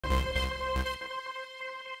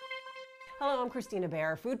Hello, I'm Christina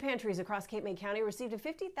Bear. Food pantries across Cape May County received a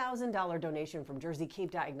 $50,000 donation from Jersey Cape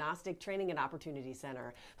Diagnostic Training and Opportunity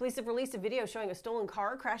Center. Police have released a video showing a stolen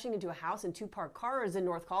car crashing into a house and two parked cars in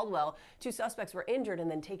North Caldwell. Two suspects were injured and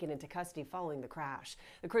then taken into custody following the crash.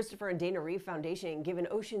 The Christopher and Dana Reeve Foundation given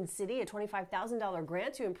Ocean City a $25,000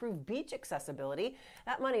 grant to improve beach accessibility.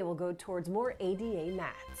 That money will go towards more ADA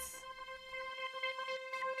mats.